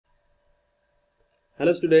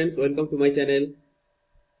Hello students, welcome to my channel.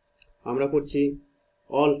 আমরা করছি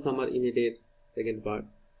all summer in a ডের second part.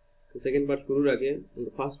 তো সেকেন্ড পার্ট শুরুর আগে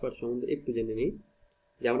আমরা ফার্স্ট পার্ট সম্বন্ধে একটু জেনে নিই।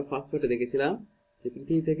 যে আমরা ফার্স্ট পার্টে দেখেছিলাম যে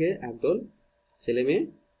পৃথিবী থেকে একদল ছেলে মেয়ে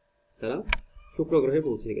তারা শুক্র গ্রহে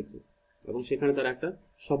পৌঁছে গেছে এবং সেখানে তারা একটা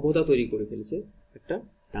সভ্যতা তৈরি করে ফেলেছে একটা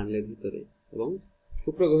টানেলের ভিতরে। এবং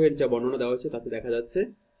শুক্র গ্রহের যা বর্ণনা দেওয়া হয়েছে তাতে দেখা যাচ্ছে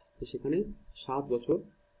যে সেখানে 7 বছর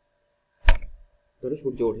ধরে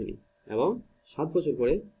সূর্য ওঠেনি এবং 7 বছর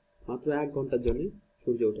পরে মাত্র 1 ঘন্টার জন্য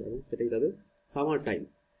সূর্য ওঠে এবং সেটাই তাদের সামার টাইম।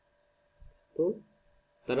 তো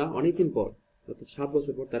তারা অনেকদিন পর, অর্থাৎ 7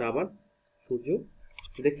 বছর পর তারা আবার সূর্য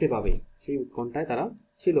দেখতে পাবে। সেই উৎকণ্ঠায় তারা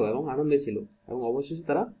ছিল এবং আনন্দে ছিল এবং অবশেষে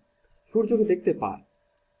তারা সূর্যকে দেখতে পায়।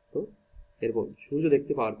 তো এরপর সূর্য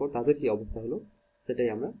দেখতে পাওয়ার পর তাদের কি অবস্থা হলো সেটাই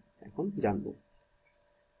আমরা এখন জানবো।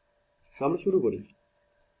 তো আমরা শুরু করি।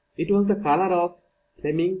 ইট was the colour of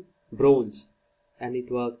Fleming bronze and it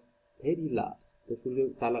was very large. তো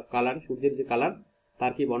কালার, সূর্যের যে কালার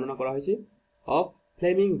তার কি বর্ণনা করা হয়েছে? অফ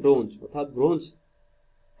ফ্লেমিং ব্রোঞ্জ, অর্থাৎ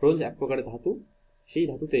ব্রোঞ্জ এক প্রকারের ধাতু। সেই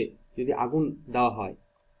ধাতুতে যদি আগুন দেওয়া হয়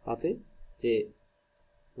তাতে যে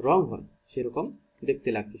রং হয় সেরকম দেখতে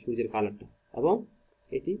লাগছে সূর্যের কালারটা। এবং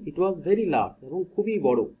ইট ওয়াজ ভেরি লার্জ এবং খুবই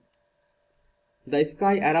বড়। The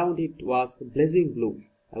sky around it was blazing blue,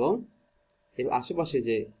 এবং এর আশেপাশে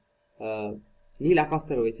যে নীল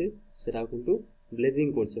আকাশটা রয়েছে সেটাও কিন্তু ব্লেজিং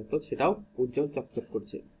করছে, অর্থাৎ সেটাও উজ্জ্বল চকচক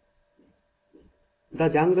করছে। The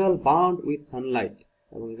jungle burned with Sunlight,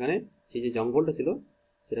 এবং এখানে এই যে জঙ্গলটা ছিল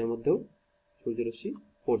সেটার মধ্যেও সূর্যরশ্মি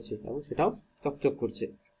পড়ছে এবং সেটাও চকচক করছে।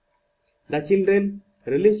 The children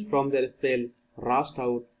released from there spell rushed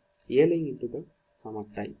out ইয়েলিং into the summer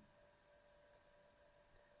time,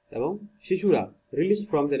 এবং শিশুরা রিলিজ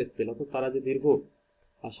ফ্রম দেয়ার স্পেল, অর্থাৎ তারা যে দীর্ঘ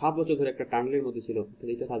 7 বছর ধরে একটা টানেলের মধ্যে ছিল,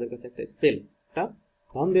 এটা তাদের কাছে একটা স্পেল, একটা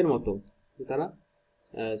ধন্দের মতো। তারা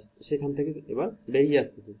সেখান থেকে এবার বেরিয়ে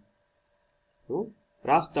আসতেছে এবং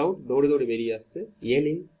রাস্ট আউট, দৌড়ে দৌড়ে বেরিয়ে আসছে,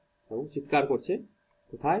 ইয়েলিং এবং চিৎকার করছে।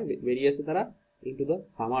 কোথায় বেরিয়ে আসছে তারা? ইনটু দ্য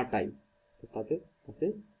সামার টাইম, তাদের কাছে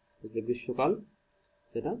যে গ্রীষ্মকাল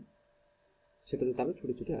সেটাতে তারা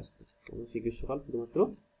ছুটে ছুটে আসছে এবং সেই গ্রীষ্মকাল শুধুমাত্র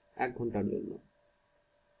 1 ঘন্টার জন্য।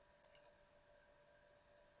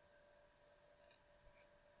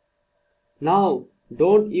 Now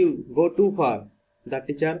don't you go too far, the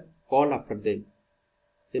teacher called after them.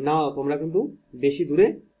 যে না, তোমরা কিন্তু বেশি দূরে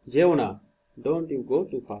যেও না। Don't you go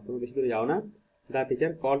too far, তোমরা বেশি দূরে যাও না। The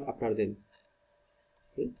teacher called after them,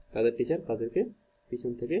 তাদের টিচার তাদেরকে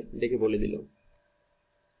পিছন থেকে ডেকে বলে দিল।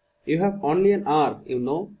 You have only an hour, you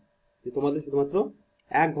know, যে তোমাদের শুধুমাত্র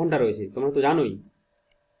 1 ঘন্টা রয়েছে, তোমরা তো জানোই।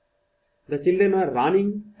 The children are running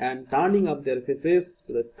and turning up there faces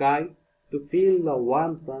to the sky two feel the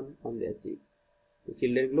warm sun on their Cheeks.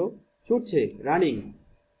 Children গুলো ছুটছে, running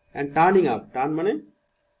and turning up, turn মানে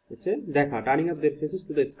হচ্ছে দেখা, turning up there faces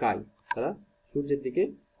to the sky, তারা সূর্যের দিকে,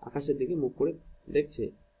 আকাশের দিকে মুখ করে দেখছে।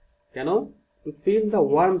 কেন? Two feel the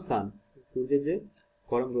warm sun, সূর্যের যে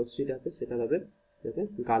গরম রশ্মিটা আছে সেটা তাদের যাতে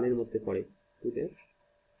গালের মধ্যে পড়ে, to their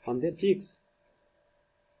on their Cheeks.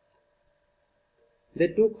 They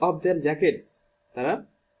took of their jackets, তারা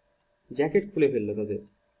জ্যাকেট খুলে ফেললো তাদের।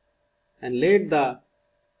 And let the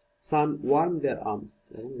sun worm their arms,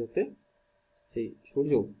 এবং যাতে সেই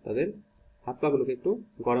সূর্য তাদের হাত পাগুলোকে একটু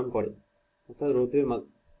গরম করে, অর্থাৎ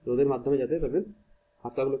রোদের মাধ্যমে যাতে তাদের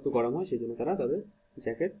হাত পাগুলো একটু গরম হয় সেই জন্য তারা তাদের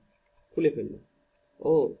জ্যাকেট খুলে ফেললো।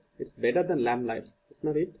 ও it's better than lamp lights, it's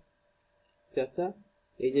not ইট? আচ্ছা,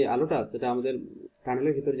 এই যে আলোটা সেটা আমাদের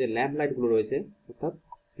টানেলের ভিতরে যে ল্যাম্প লাইট গুলো রয়েছে, অর্থাৎ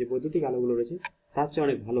যে বৈদ্যুতিক আলোগুলো রয়েছে তার চেয়ে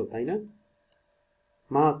অনেক ভালো, তাই না?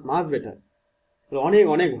 মাস বেটার, অনেক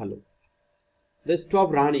অনেক ভালো। দে স্টপ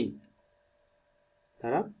রানিং,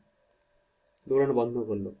 তারা দৌড়ানো বন্ধ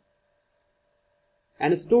করলো।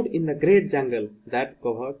 and stood in the great jungle that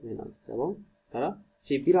covered Venus, এবং তারা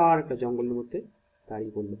সেই বিরাট একটা জঙ্গলের মধ্যে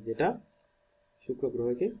দাঁড়িয়ে পড়লো যেটা শুক্র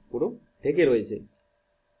গ্রহকে পুরো ঢেকে রয়েছে।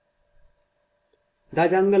 The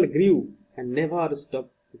jungle grew and never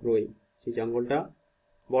stopped growing, সেই জঙ্গলটা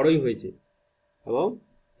বড়ই হয়েছে এবং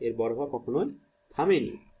এর বড় হওয়া কখনোই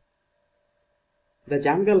থামেনি। The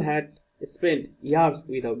jungle had spent years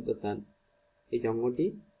without the sun, এই জঙ্গলটি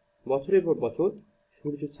বছরের পর বছর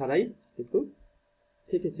সূর্য ছাড়াই কিন্তু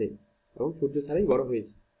থেকেছে এবং সূর্য ছাড়াই বড়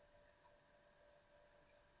হয়েছে।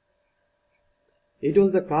 ইট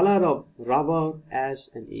was the colour of rubber, ash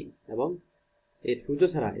and ink, এবং এর সূর্য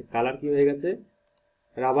ছাড়া এর কালার কি হয়ে গেছে?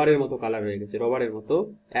 রাবারের মতো কালার হয়ে গেছে, রবারের মতো,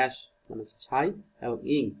 অ্যাশ মানে ছাই, এবং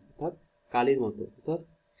ইঙ্ক অর্থাৎ কালির মতো। অর্থাৎ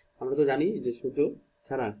আমরা তো জানি যে সূর্য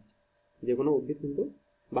ছাড়া যে কোনো উদ্ভিদ কিন্তু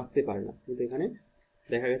বাঁচতে পারে না, কিন্তু এখানে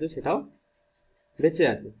দেখা গেছে সেটাও বেঁচে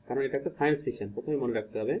আছে, কারণ এটা একটা সায়েন্স ফিকশন, প্রথমে মনে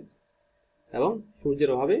রাখতে হবে। এবং সূর্যের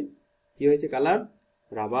অভাবে কি হয়েছে কালার?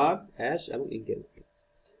 রাবার, অ্যাশ এবং ইঙ্কের মতো।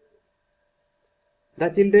 দ্য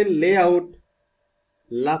চিলড্রেন লে আউট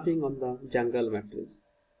লাফিং অন দ্য জাঙ্গল ম্যাট্রেস,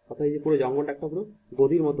 অর্থাৎ এই যে পুরো জঙ্গলটা একটা পুরো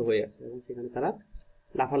গদির মতো হয়ে আছে এবং সেখানে তারা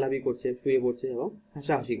লাফালাফি করছে, শুয়ে পড়ছে এবং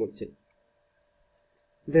হাসাহাসি করছে।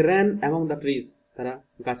 দে র্যান অ্যামং দ্য ট্রিজ, তারা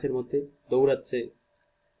গাছের মধ্যে দৌড়াচ্ছে।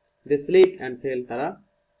 দে স্লিপ অ্যান্ড ফেল, তারা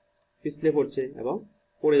পিছলে পড়ছে এবং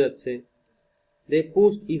পড়ে যাচ্ছে। দে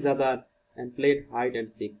pushed each other and played hide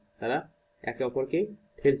and sick, তারা একে অপরকে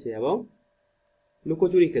ঠেলছে এবং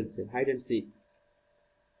লুকোচুরি খেলছে, hide and sick.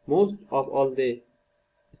 Most of all they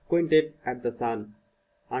squinted at the sun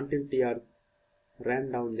until tears ran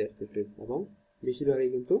down their faces, এবং বেশিরভাগই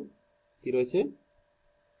কিন্তু কি রয়েছে,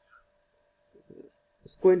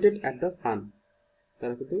 squinted at the sun,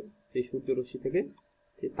 তারা কিন্তু এই সূর্য রশ্মি থেকে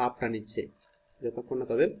এই তাপটা নিচ্ছে যতক্ষণ না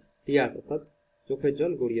তাদের টিয়ার্স অর্থাৎ চোখের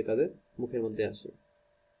জল গড়িয়ে তাদের মুখের মধ্যে আসে।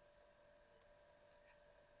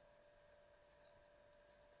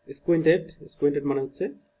 স্কুইন্টেড মানে হচ্ছে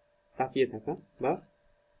তাকিয়ে থাকা বা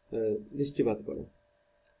দৃষ্টিপাত করা।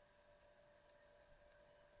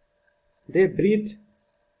 They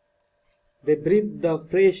breathed the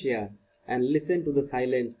fresh air and listened to the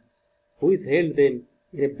silence which held them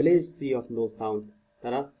in a blessed sea of no sound.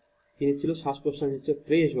 তারা কি নিচ্ছিল? শ্বাস প্রশ্বাস নিচ্ছে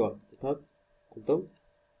ফ্রেশ ওয়ার, অর্থাৎ একদম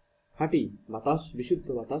খাঁটি বাতাস, বিশুদ্ধ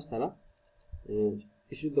বাতাস, তারা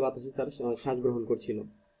বিশুদ্ধ বাতাসে তারা শ্বাস গ্রহণ করছিল।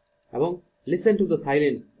 এবং লিসেন টু দ্য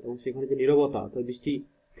সাইলেন্স, এবং সেখানে যে নীরবতা অর্থাৎ বৃষ্টি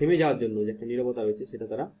থেমে যাওয়ার জন্য যে একটা নীরবতা রয়েছে সেটা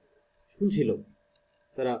তারা শুনছিল,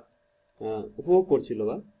 তারা উপভোগ করছিল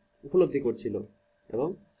বা উপলব্ধি করছিল। এবং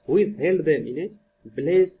which held them in a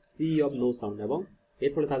bless C of no sound, এবং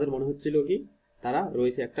এর ফলে তাদের মনে হচ্ছিল কি তারা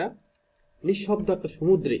রয়েছে একটা নিঃশব্দ একটা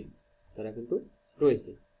সমুদ্রে, তারা কিন্তু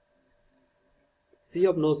রয়েছে। সি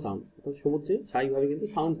অফ নো সাউন্ড, অর্থাৎ সমুদ্রে স্বাভাবিকভাবে কিন্তু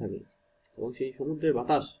সাউন্ড থাকে, এবং সেই সমুদ্রের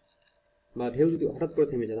বাতাস বা ঢেউ যদি হঠাৎ করে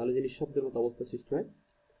থেমে যায় তাহলে যে নিঃশব্দের মতো অবস্থা সৃষ্টি হয়,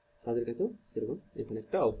 তাদের কাছেও সেরকম এখানে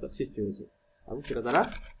একটা অবস্থার সৃষ্টি হয়েছে এবং সেটা তারা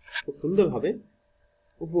খুব সুন্দরভাবে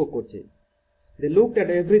উপভোগ করছে। They looked at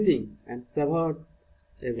everything and savored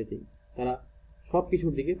everything, তারা সব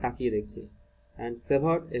কিছুর দিকে তাকিয়ে দেখছে। and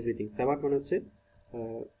savored everything, savored মানে হচ্ছে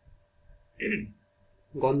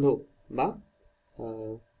গন্ধ বা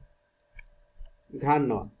ঘ্রাণ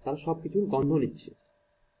নেওয়া, তারা সব কিছুর গন্ধ নিচ্ছে,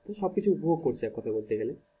 তো সবকিছু উপভোগ করছে এক কথা বলতে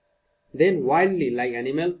গেলে। Then wildly like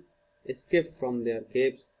animals escaped from their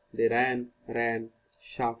caves, they ran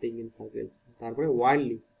shouting in circles, তারপরে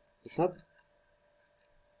wildly অর্থাৎ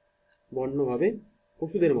বন্যভাবে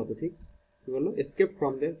পশুদের মতো, ঠিক কি বললো, এসকেপ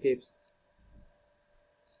ফ্রম দেয়ার কেভস,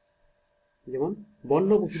 যেমন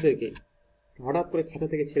বন্য পশুদেরকে হঠাৎ করে খাঁচা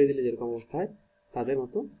থেকে ছেড়ে দিলে যেরকম অবস্থা হয় তাদের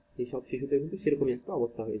মতো এই সব শিশুদের কিন্তু সেরকমই একটা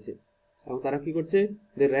অবস্থা হয়েছে। এবং তারা কি করছে?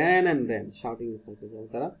 দে ran and ran shouting in circle, এবং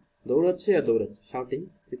তারা দৌড়াচ্ছে আর দৌড়াচ্ছে, শাউটিং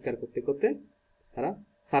চিৎকার করতে করতে তারা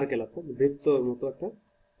সার্কেল অর্থাৎ বৃত্তর মতো একটা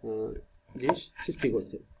জিনিস সৃষ্টি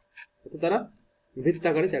করছে, তো তারা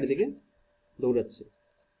বৃত্তাকারে চারিদিকে দৌড়াচ্ছে।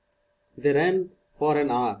 They ran for an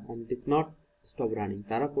hour and did not stop running,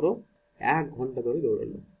 তারা পুরো 1 ঘন্টা ধরে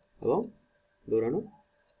দৌড়ালো এবং দৌড়ানো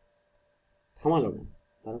থামালো না,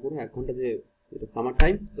 তারা পুরো 1 ঘন্টা যে যেটা সামার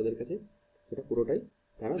টাইম তাদের কাছে সেটা পুরোটাই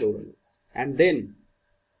তারা দৌড়ালো। and then,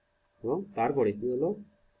 এবং তারপরে কি হলো,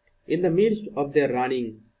 in the midst of their running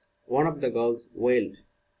one of the girls wailed,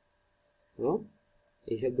 এবং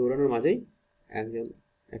এইসব দৌড়ানোর মাঝেই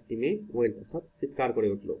একটি মেয়ে ওয়েল অর্থাৎ চিৎকার করে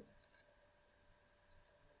উঠলো।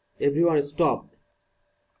 এভরিওয়ান স্টপড,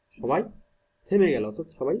 সবাই থেমে গেল অর্থাৎ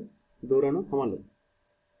সবাই দৌড়ানো থামালো।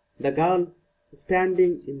 The girl standing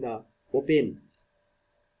in the open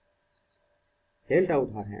held out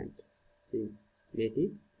her hand, সেই মেয়েটি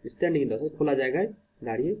স্ট্যান্ডিং ইন দ্য খোলা জায়গায়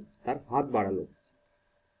দাঁড়িয়ে তার হাত বাড়ালো।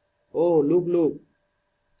 ও look look,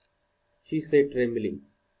 she said trembling,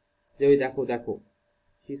 যে ওই দেখো দেখো,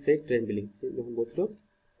 শি সেড ট্রেম্বলিং, সে যখন বলছিল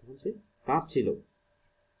তখন সে কাঁপছিল।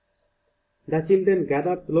 The children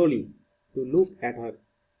gathered slowly to look at her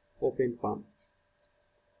open palm,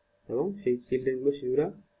 এবং সেই চিলড্রেনগুলো শিশুরা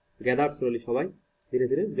গ্যাদার্ড স্লোলি সবাই ধীরে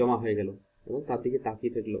ধীরে জমা হয়ে গেল এবং তার দিকে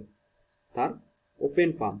তাকিয়ে থাকলো, তার ওপেন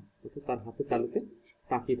পাম অর্থাৎ তার হাতের তালুতে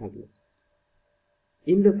তাকিয়ে থাকলো।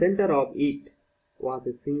 In the centre of it was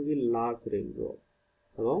a single large রেইনড্রপ,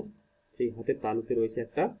 এবং সেই হাতের তালুতে রয়েছে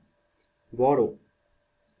একটা বড়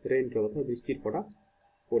রেইনড্রপ অর্থাৎ বৃষ্টির ফোঁটা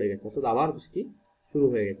পড়ে গেছে, অর্থাৎ আবার বৃষ্টি শুরু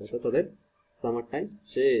হয়ে গেছে, অর্থাৎ তাদের সামার টাইম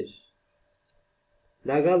শেষ।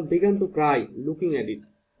 The girl began to cry looking at it,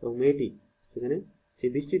 এবং মেয়েটি সেখানে সেই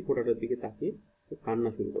বৃষ্টির ফোঁটাটার দিকে তাকিয়ে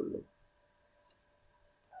কান্না শুরু করলো।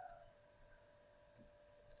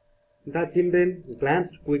 The children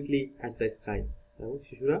গ্ল্যান্সড quickly at the sky, এবং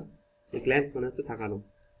শিশুরা গ্ল্যান্স মানে হচ্ছে তাকানো,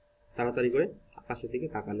 তাড়াতাড়ি করে আকাশের দিকে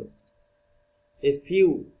তাকালো। A few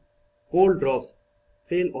cold drops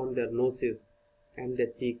fell on their noses and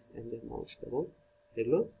their cheeks and their mouths, এবং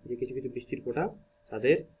দেখলো যে কিছু কিছু বৃষ্টির ফোঁটা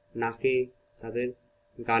তাদের নাকে, তাদের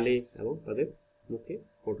গালে এবং তাদের মুখে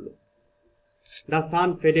পড়লো। The sun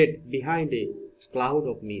faded behind a cloud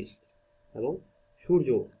of mist, এবং সূর্য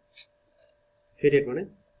ফেডেড মানে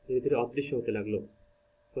ধীরে ধীরে অদৃশ্য হতে লাগলো।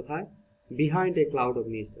 কোথায়? Behind A cloud of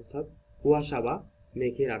mist, অর্থাৎ কুয়াশা বা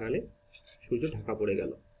মেঘের আড়ালে সূর্য ঢাকা পড়ে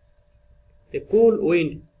গেল। এ কোল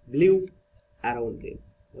উইন্ড ব্লিউ অ্যারাউন্ড দেম,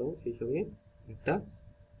 এবং সেই সঙ্গে একটা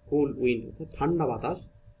কোল উইন্ড অর্থাৎ ঠান্ডা বাতাস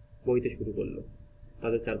বইতে শুরু করলো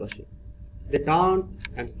তাদের চারপাশে। দে turn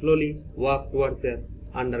and slowly walk towards there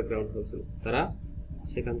underground houses, তারা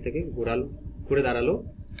সেখান থেকে ঘুরে দাঁড়ালো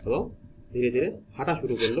এবং ধীরে ধীরে হাঁটা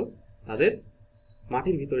শুরু করলো তাদের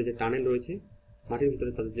মাটির ভিতরে যে টানেল রয়েছে, মাটির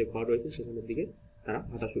ভিতরে তাদের যে ঘর রয়েছে সেখানের দিকে তারা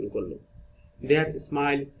হাঁটা শুরু করলো। দেয়ার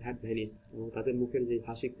স্মাইলস হ্যাড ভ্যানিশড, এবং তাদের মুখের যে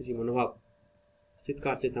হাসি খুশি মনোভাব,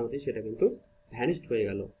 চিৎকার চেঁচামেচি, সেটা কিন্তু ভ্যানিশড হয়ে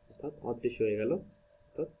গেল, অর্থাৎ অদৃশ্য হয়ে গেল,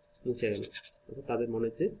 অর্থাৎ মুছে গেল, অর্থাৎ তাদের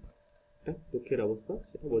মনের যে একটা দুঃখের অবস্থা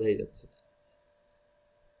সেটা বোঝাই যাচ্ছে।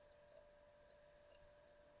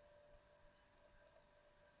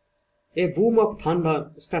 এ broom of thunder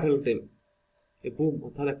স্টার্টলড them, A broom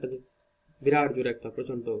অর্থাৎ একটা যে বিরাট জোরে একটা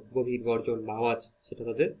প্রচন্ড গভীর গর্জন বা আওয়াজ, সেটা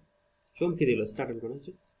তাদের চমকে দিল। স্টার্টল মানে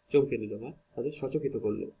হচ্ছে চমকে দিল বা তাদের সচকিত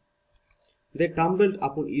করলো। দে টাম্বলড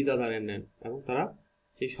আপন ইজ আদার এন্ড, এবং তারা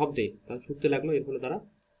সেই শব্দে তারা ছুটতে লাগলো, এর ফলে তারা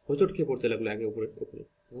হোঁচট খেয়ে পড়তে লাগলো একে অপরের উপরে,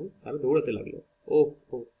 এবং তারা দৌড়াতে লাগলো। ও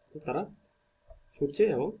তারা ছুটছে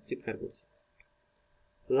এবং চিৎকার করছে।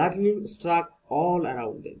 Lightning struck all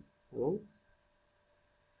around them, এবং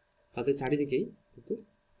তাদের চারিদিকেই কিন্তু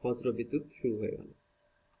বজ্র বিদ্যুৎ শুরু হয়ে গেল।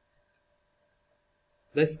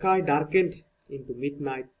 The sky ডার্কেন্ড into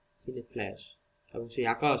midnight in a flash, এবং সেই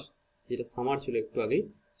আকাশ যেটা সামার ছিল একটু আগেই,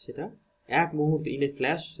 সেটা এক মুহূর্তে ইন এ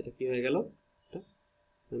ফ্ল্যাশ সেটা কি হয়ে গেল,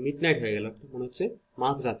 মিডনাইট হয়ে গেল, মনে হচ্ছে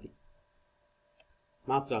মাঝরাত,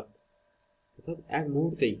 অর্থাৎ এক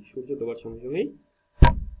মুহূর্তেই সূর্য ডোবার সঙ্গে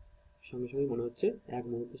সঙ্গে মনে হচ্ছে এক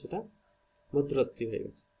মুহূর্তে সেটা মধ্যরাত্রি হয়ে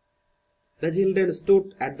গেছে। The children stood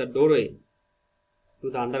at the doorway to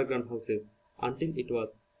the underground houses until it was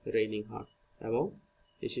raining hard, এবং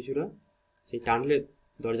এই শিশুরা সেই টানেলের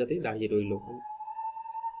দরজাতেই দাঁড়িয়ে রইল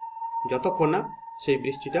যতক্ষণ না সেই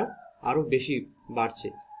বৃষ্টিটা আরো বেশি বাড়ছে।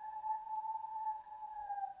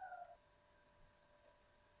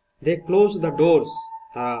 They closed the doors,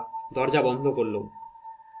 তারা দরজা বন্ধ করলো,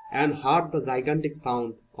 and heard the gigantic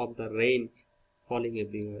sound of the rain falling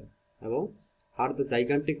everywhere, এবং heard the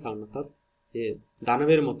gigantic sound অর্থাৎ যে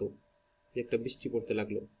দানবের মতো যে একটা বৃষ্টি পড়তে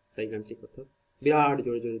লাগলো, জাইগান্টিক অর্থাৎ বিরাট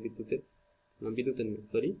জোরে জোরে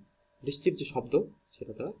বৃষ্টির যে শব্দ,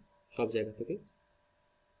 সেটা তারা সব জায়গা থেকে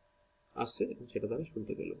আসছে এবং সেটা তারা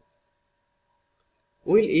শুনতে পেল।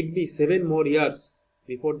 Will it be 7 more years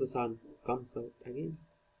before the sun comes out again?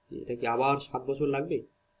 এটা কি আবার 7 বছর লাগবে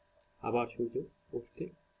আবার সূর্য উঠতে?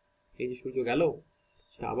 এই যে সূর্য গেল,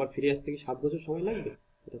 সেটা আবার ফিরে আসতে কি 7 বছর সময় লাগবে?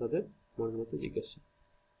 এটা তাদের মনের মধ্যে জিজ্ঞাসা।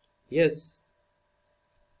 ইয়েস,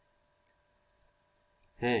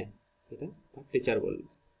 হ্যাঁ, এটা তার টিচার বলল।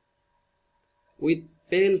 With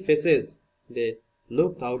pale faces they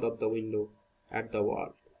looked out of the window at the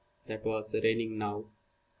world that was raining now,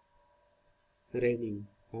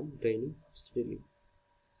 raining steadily,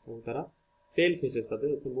 এবং তারা পেল ফেসেস,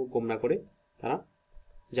 তাদের মুখ গোমরা করে তারা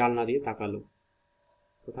জানলা দিয়ে তাকালো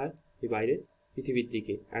কোথায়? এই বাইরে পৃথিবীর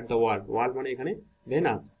দিকে। অ্যাট দ্য ওয়ার্ল্ড মানে এখানে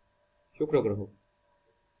ভেনাস, শুক্র গ্রহ,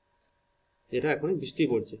 যেটা এখন বৃষ্টি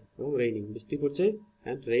পড়ছে এবং বৃষ্টি পড়ছে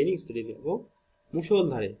অ্যান্ড রেইনিং স্টেডিলি, এবং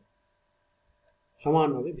মুষলধারে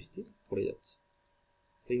সমানভাবে বৃষ্টি পড়ে যাচ্ছে।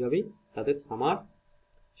 এইভাবেই তাদের সামার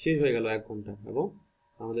শেষ হয়ে গেল 1 ঘন্টা, এবং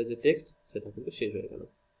আমাদের যে টেক্সট সেটা কিন্তু শেষ হয়ে গেল।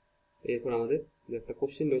 এরপর আমাদের একটা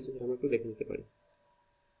কোশ্চেন রয়েছে, সেটা আমরা একটু দেখে নিতে পারি।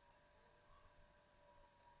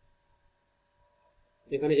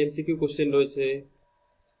 এখানে এমসিকিউ কোশ্চেন রয়েছে।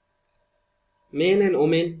 Men and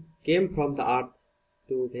women came from the earth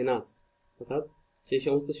two venous, অর্থাৎ সেই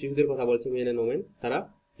সমস্ত শিশুদের কথা বলছে। মেন অ্যান্ড ওমেন, তারা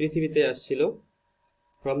পৃথিবীতে আসছিল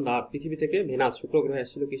ফ্রম দ্য আর্থ, পৃথিবী থেকে ভেনাস শুক্র গ্রহে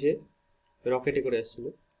আসছিল কিসে? রকেটে করে আসছিল।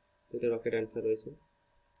 এটা রকেট অ্যান্সার রয়েছে।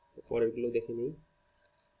 পরেরগুলো দেখে নিই।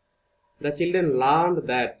 The children learned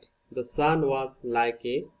that the sun was like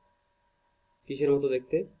a, কিসের মতো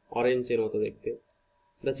দেখতে? অরেঞ্জের মতো দেখতে।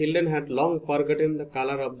 The children had long forgotten the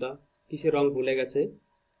colour of the, কিসের রং ভুলে গেছে?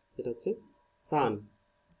 সেটা হচ্ছে সান।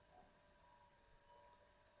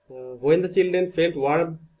 when the children felt warm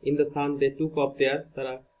in the sun they took off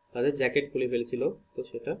তারা তাদের জ্যাকেট খুলে ফেলেছিল, তো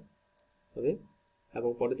সেটা হবে। এবং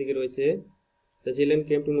পরের দিকে রয়েছে the children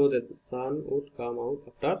came to know that the sun would come out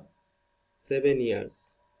after 7 years।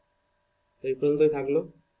 এই পর্যন্তই থাকলো।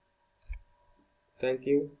 Thank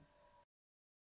you.